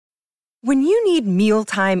When you need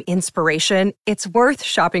mealtime inspiration, it's worth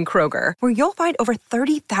shopping Kroger, where you'll find over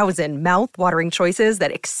 30,000 mouth-watering choices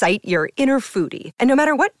that excite your inner foodie. And no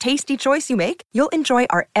matter what tasty choice you make, you'll enjoy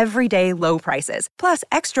our everyday low prices, plus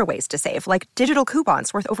extra ways to save, like digital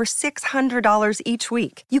coupons worth over $600 each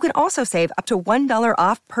week. You can also save up to $1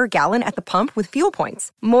 off per gallon at the pump with fuel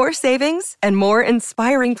points. More savings and more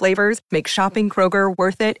inspiring flavors make shopping Kroger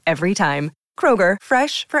worth it every time. Kroger,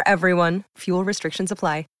 fresh for everyone. Fuel restrictions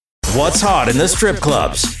apply. What's hot in the strip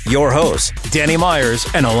clubs? Your hosts, Danny Myers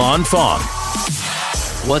and Alon Fong.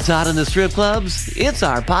 What's hot in the strip clubs? It's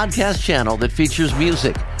our podcast channel that features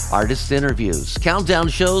music, artist interviews, countdown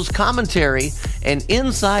shows, commentary, and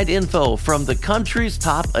inside info from the country's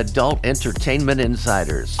top adult entertainment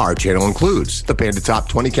insiders. Our channel includes the Panda Top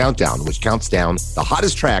 20 Countdown, which counts down the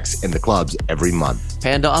hottest tracks in the clubs every month.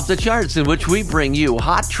 Panda Off the Charts, in which we bring you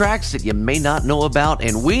hot tracks that you may not know about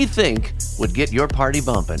and we think would get your party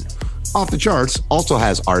bumping. Off the Charts also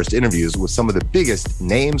has artist interviews with some of the biggest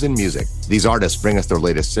names in music. These artists bring us their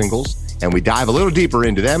latest singles, and we dive a little deeper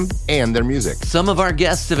into them and their music. Some of our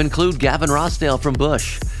guests have included Gavin Rossdale from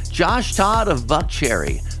Bush, Josh Todd of Buck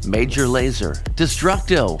Cherry, Major Lazer,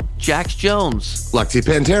 Destructo, Jax Jones, Lexi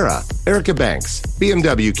Pantera, Erica Banks,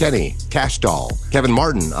 BMW Kenny, Cash Doll, Kevin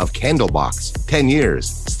Martin of Candlebox, 10 Years,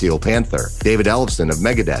 Steel Panther, David Ellefson of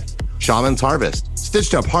Megadeth, Shaman's Harvest,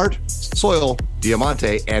 Stitched Up Heart, Soil,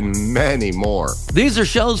 Diamante, and many more. These are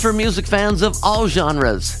shows for music fans of all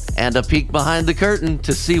genres, and a peek behind the curtain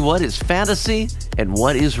to see what is fantasy and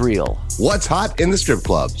what is real. What's hot in the strip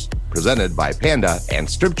clubs? Presented by Panda and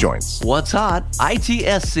Strip Joints. What's hot?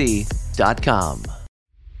 ITSC.com.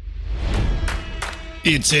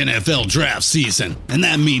 It's NFL draft season, and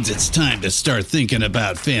that means it's time to start thinking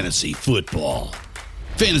about fantasy football.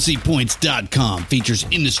 FantasyPoints.com features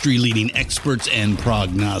industry-leading experts and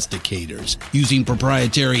prognosticators using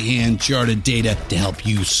proprietary hand-charted data to help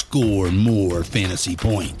you score more fantasy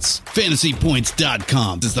points.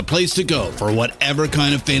 FantasyPoints.com is the place to go for whatever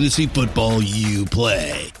kind of fantasy football you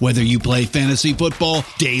play. Whether you play fantasy football,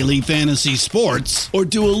 daily fantasy sports, or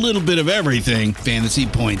do a little bit of everything, Fantasy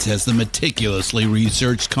Points has the meticulously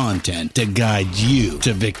researched content to guide you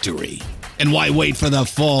to victory. And why wait for the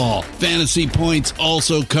fall? Fantasy Points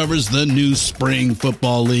also covers the new spring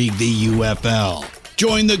football league, the UFL.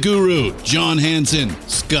 Join the guru, John Hansen,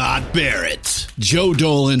 Scott Barrett, Joe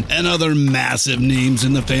Dolan, and other massive names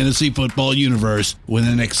in the fantasy football universe with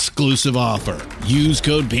an exclusive offer. Use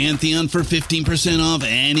code Pantheon for 15% off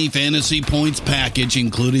any Fantasy Points package,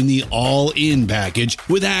 including the all-in package,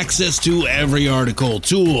 with access to every article,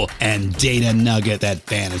 tool, and data nugget that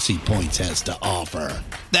Fantasy Points has to offer.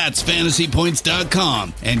 That's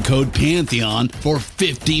FantasyPoints.com and code Pantheon for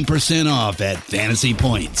 15% off at Fantasy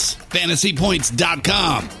Points.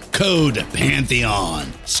 FantasyPoints.com, code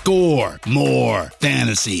Pantheon. Score more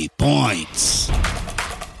fantasy points.